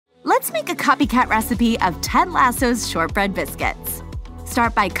Let's make a copycat recipe of Ted Lasso's shortbread biscuits.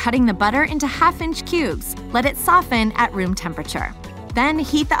 Start by cutting the butter into half-inch cubes. Let it soften at room temperature. Then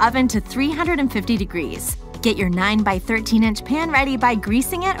heat the oven to 350 degrees. Get your 9 by 13-inch pan ready by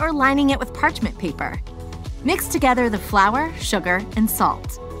greasing it or lining it with parchment paper. Mix together the flour, sugar, and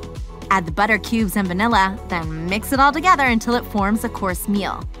salt. Add the butter cubes and vanilla, then mix it all together until it forms a coarse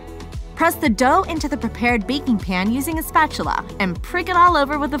meal. Press the dough into the prepared baking pan using a spatula and prick it all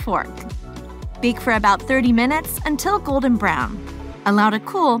over with a fork. Bake for about 30 minutes until golden brown. Allow to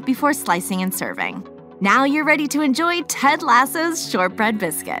cool before slicing and serving. Now you're ready to enjoy Ted Lasso's shortbread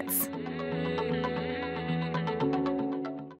biscuits.